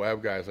 And my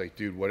web guy's like,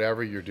 dude,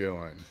 whatever you're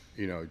doing,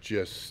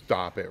 just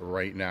stop it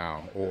right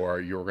now,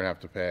 or you're going to have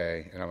to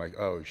pay. And I'm like,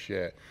 oh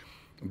shit.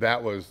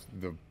 That was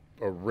the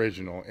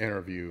original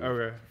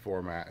interview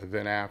format.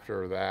 Then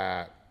after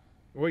that,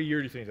 what year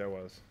do you think that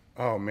was?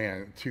 Oh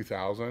man,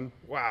 2000.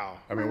 Wow.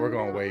 I mean, we're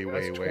going way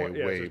back.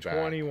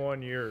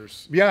 21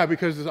 years. Yeah,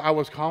 because I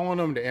was calling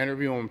them to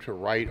interview them to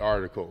write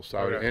articles. So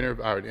I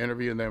would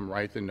interview them,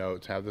 write the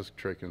notes, have this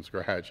trick and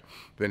scratch,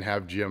 then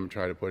have Jim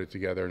try to put it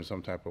together in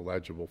some type of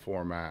legible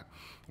format,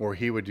 or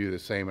he would do the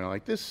same. And I'm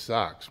like, this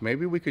sucks.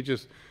 Maybe we could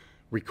just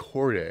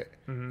record it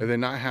and then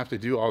not have to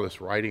do all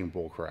this writing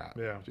bull crap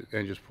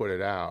and just put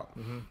it out.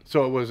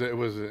 So it was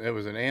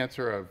an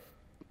answer of,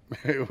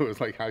 it was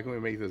like, how can we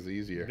make this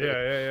easier?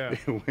 Yeah.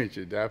 Which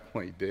it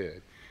definitely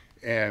did.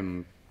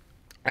 And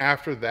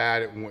after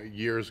that,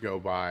 years go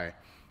by,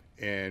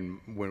 and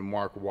when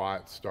Mark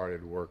Watts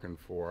started working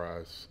for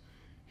us,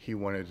 he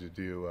wanted to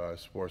do a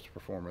sports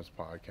performance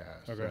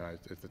podcast. And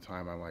at the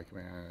time, I'm like,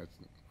 man,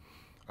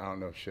 I don't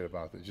know shit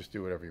about this. Just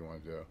do whatever you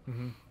want to do.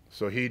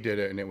 So he did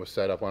it, and it was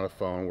set up on a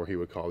phone where he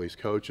would call these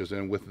coaches.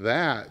 And with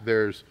that,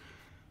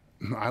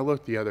 I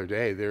looked the other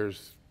day,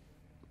 there's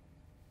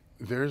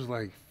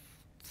like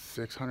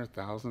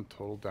 600,000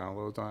 total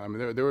downloads on. I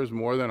mean, there was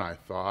more than I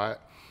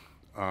thought,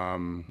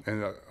 and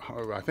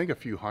I think a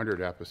few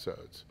hundred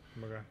episodes.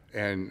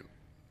 And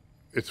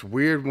it's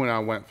weird when I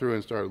went through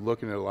and started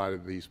looking at a lot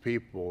of these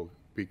people,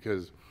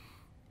 because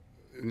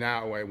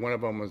now one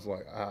of them was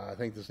like, I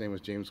think his name was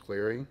James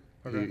Cleary.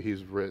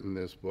 He's written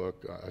this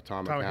book,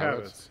 Atomic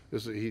Habits.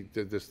 He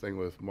did this thing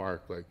with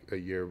Mark like a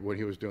year when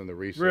he was doing the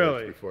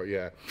research before.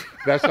 Yeah,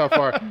 that's how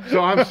far. So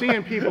I'm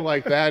seeing people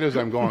like that as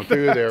I'm going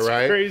through there,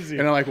 right? Crazy.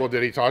 And I'm like, well,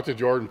 did he talk to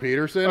Jordan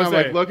Peterson? I'm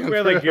like looking. We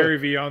had like Gary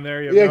Vee on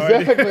there. Yeah,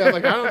 exactly. I'm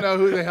like, I don't know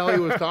who the hell he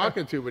was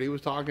talking to, but he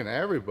was talking to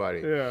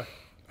everybody. Yeah.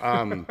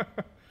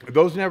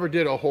 Those never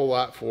did a whole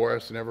lot for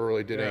us. Never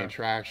really did any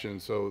traction.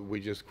 So we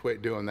just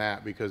quit doing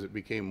that because it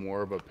became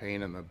more of a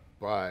pain in the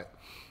butt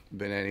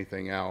than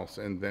anything else.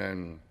 And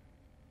then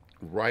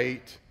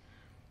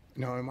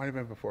it might have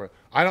been before.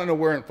 I don't know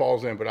where it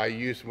falls in, but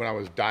when I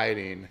was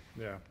dieting,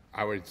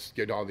 I would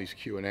get all these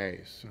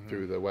Q&As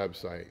through the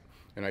website.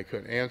 And I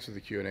couldn't answer the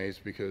Q&As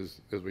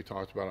because, as we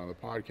talked about on the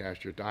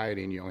podcast, you're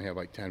dieting, you only have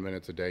like 10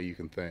 minutes a day you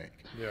can think.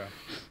 Yeah.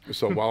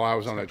 So while I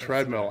was on the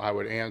treadmill, I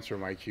would answer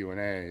my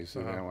Q&As,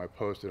 and then I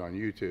posted on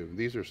YouTube.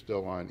 These are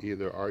still on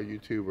either our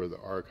YouTube or the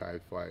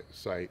archive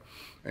site,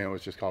 and it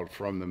was just called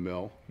From the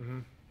Mill.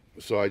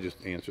 So I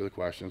just answer the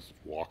questions,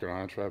 walking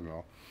on a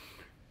treadmill.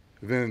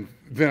 Then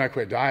I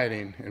quit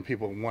dieting, and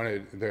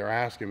they're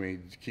asking me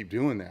to keep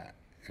doing that.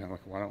 And I'm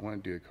like, well, I don't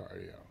want to do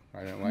cardio.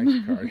 I didn't like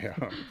the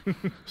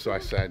cardio. So I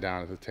sat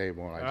down at the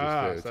table and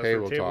I just did a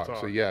table talk.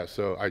 So yeah,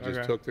 so I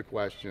just took the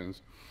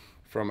questions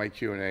from my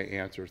Q&A,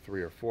 answered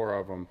 3 or 4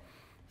 of them,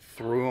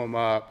 threw them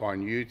up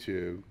on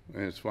YouTube.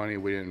 And it's funny,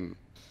 when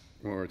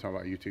we were talking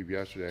about YouTube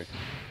yesterday,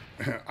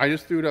 I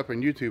just threw it up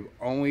on YouTube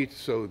only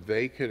so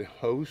they could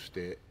host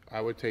it.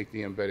 I would take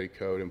the embedded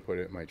code and put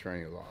it in my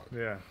training log.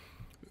 Yeah.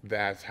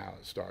 That's how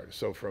it started.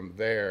 So from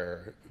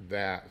there,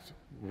 that's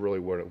really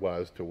what it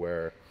was, to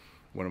where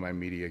one of my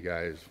media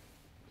guys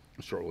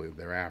shortly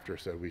thereafter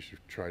said we should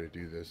try to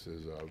do this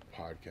as a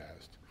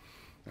podcast.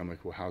 I'm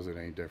like, well, how's it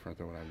any different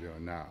than what I'm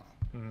doing now?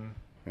 And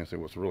I said,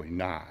 well, it's really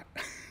not.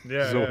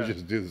 Yeah. So we'll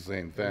just do the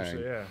same thing,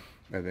 Yeah.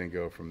 and then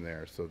go from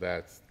there. So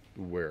that's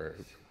where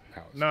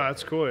how it started. No,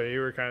 that's cool. You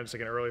were kind of just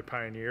like an early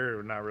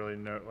pioneer, not really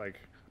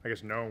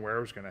knowing where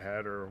it was going to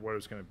head or what it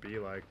was going to be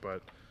like,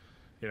 but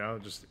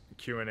just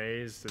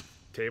Q&As to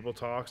table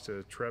talks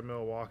to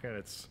treadmill walking.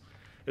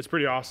 It's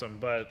pretty awesome.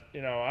 But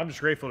I'm just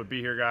grateful to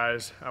be here,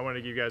 guys. I want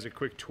to give you guys a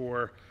quick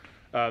tour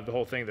of the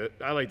whole thing. That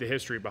I like the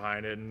history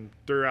behind it, and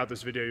throughout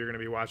this video you're going to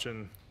be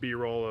watching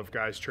B-roll of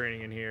guys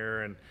training in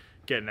here and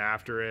getting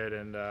after it,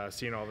 and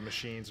seeing all the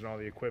machines and all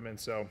the equipment.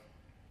 So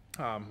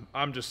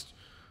I'm just,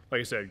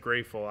 like I said,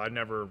 grateful. I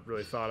never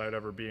really thought I'd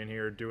ever be in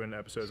here doing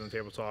episodes on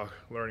Table Talk,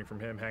 learning from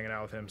him, hanging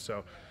out with him.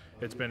 So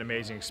it's been an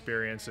amazing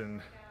experience,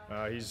 and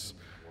he's,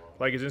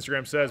 like his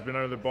Instagram says, been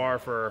under the bar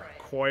for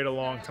quite a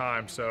long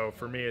time. So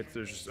for me,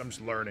 I'm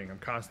just learning. I'm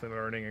constantly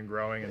learning and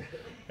growing,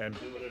 and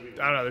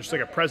I don't know, there's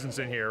like a presence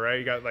in here, right?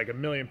 You got like a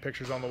million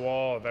pictures on the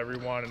wall of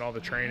everyone and all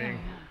the training.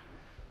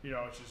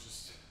 It's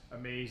just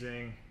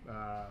amazing.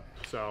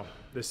 So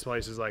this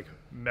place is like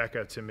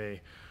Mecca to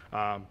me.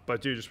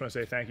 But dude, just want to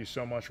say thank you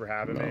so much for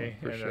having me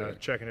and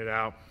checking it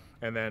out.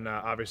 And then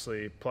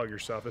obviously plug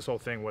yourself. This whole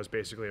thing was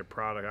basically a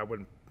product. I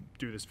wouldn't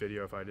do this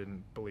video if I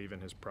didn't believe in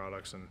his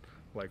products and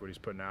like what he's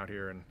putting out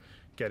here and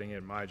getting it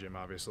in my gym,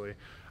 obviously.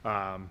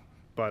 But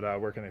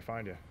where can they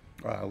find you?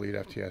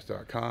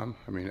 Elitefts.com.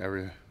 I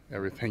mean,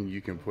 everything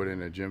you can put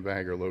in a gym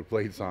bag or load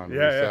plates on, we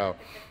Yeah. sell.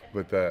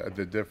 But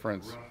the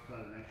difference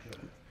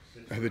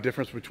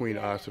between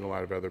us and a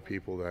lot of other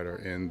people that are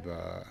in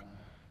the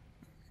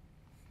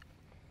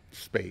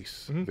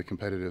space, the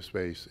competitive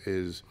space,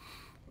 is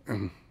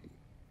a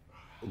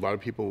lot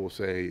of people will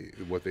say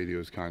what they do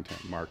is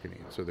content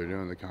marketing. So they're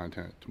doing the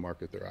content to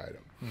market their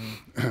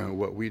item.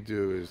 What we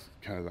do is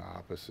kind of the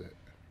opposite,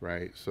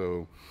 right?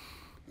 So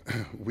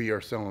we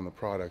are selling the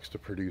products to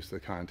produce the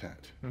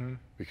content,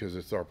 because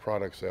it's our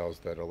product sales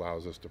that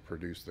allows us to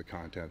produce the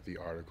content, the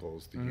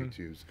articles, the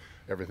YouTubes,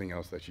 everything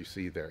else that you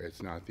see there.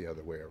 It's not the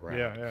other way around.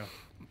 Yeah.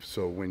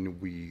 So when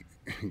we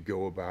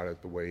go about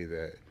it the way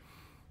that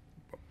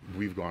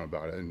we've gone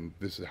about it, and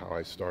this is how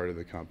I started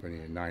the company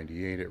in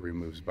 '98, it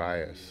removes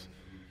bias.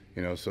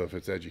 So if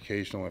it's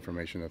educational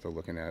information that they're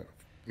looking at,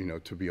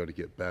 to be able to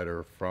get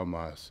better from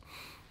us,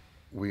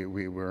 we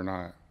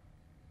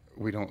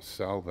don't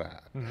sell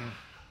that.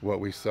 What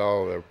we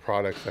sell are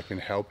products that can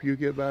help you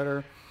get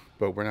better,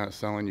 but we're not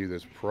selling you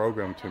this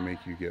program to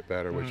make you get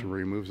better, which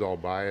removes all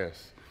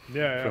bias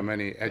from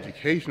any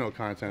educational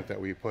content that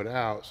we put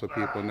out, so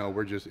people know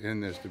we're just in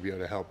this to be able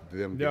to help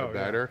them get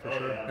better. For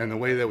sure. And the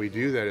way that we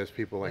do that is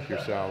people like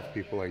yourself,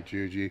 people like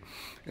Jujij,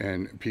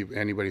 and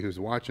anybody who's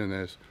watching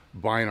this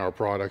buying our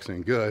products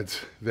and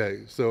goods.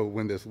 So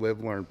when this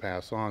live, learn,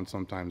 pass on,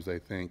 sometimes they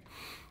think,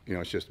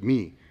 it's just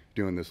me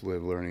doing this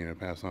live, learning, and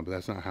pass on, but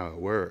that's not how it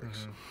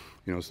works.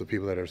 It's the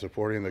people that are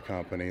supporting the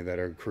company that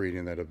are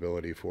creating that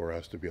ability for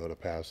us to be able to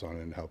pass on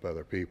and help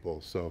other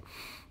people. So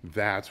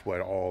that's what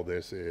all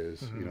this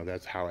is.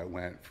 That's how it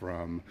went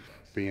from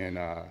being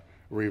a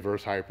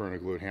reverse hyper and a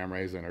glute ham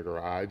raise in a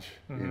garage,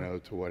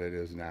 to what it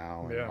is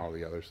now, and all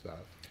the other stuff.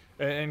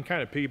 And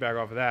kind of piggyback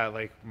off of that,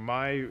 like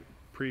my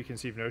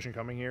preconceived notion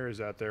coming here is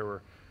that there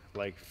were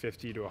like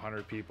 50 to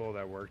 100 people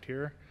that worked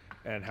here.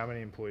 And how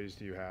many employees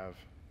do you have?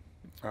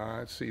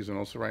 It's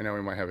seasonal, so right now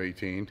we might have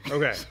 18.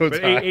 Okay, So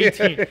but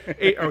 18.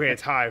 Okay,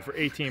 it's high for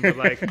 18. But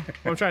like, what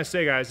I'm trying to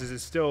say, guys, is it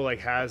still like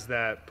has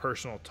that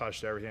personal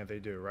touch to everything that they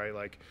do, right?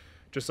 Like,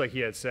 just like he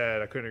had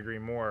said, I couldn't agree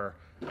more.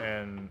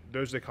 And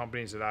those are the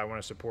companies that I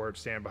want to support,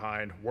 stand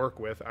behind, work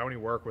with. I only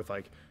work with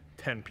like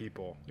 10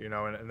 people,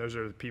 and those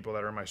are the people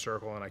that are in my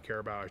circle and I care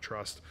about, I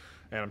trust,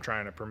 and I'm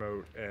trying to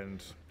promote,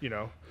 and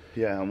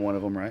Yeah, I'm one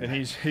of them, right? And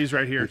he's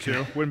right here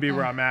too. Wouldn't be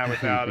where I'm at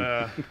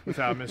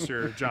without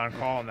Mr. John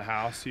Call in the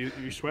house. You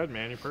sweat,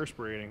 man. You're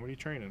perspiring. What are you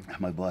training?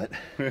 My butt.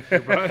 Your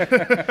butt?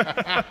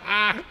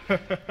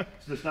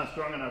 It's not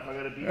strong enough. I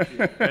gotta beat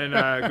you. And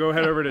go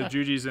head over to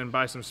Jujij's and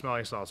buy some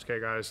smelling salts. Okay,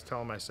 guys?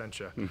 Tell him I sent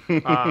you.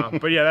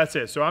 But yeah, that's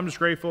it. So I'm just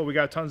grateful. We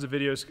got tons of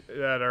videos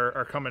that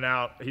are coming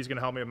out. He's going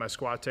to help me with my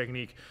squat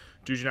technique.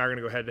 Jujij and I are going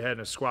to go head-to-head in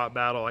a squat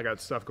battle. I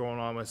got stuff going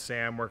on with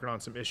Sam, working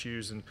on some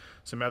issues and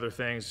some other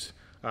things.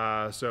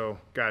 So,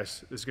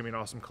 guys, this is going to be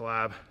an awesome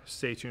collab.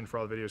 Stay tuned for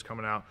all the videos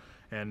coming out.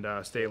 And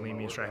stay lean,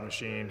 mean, strength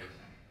machine.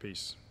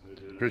 Peace.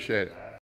 Appreciate it.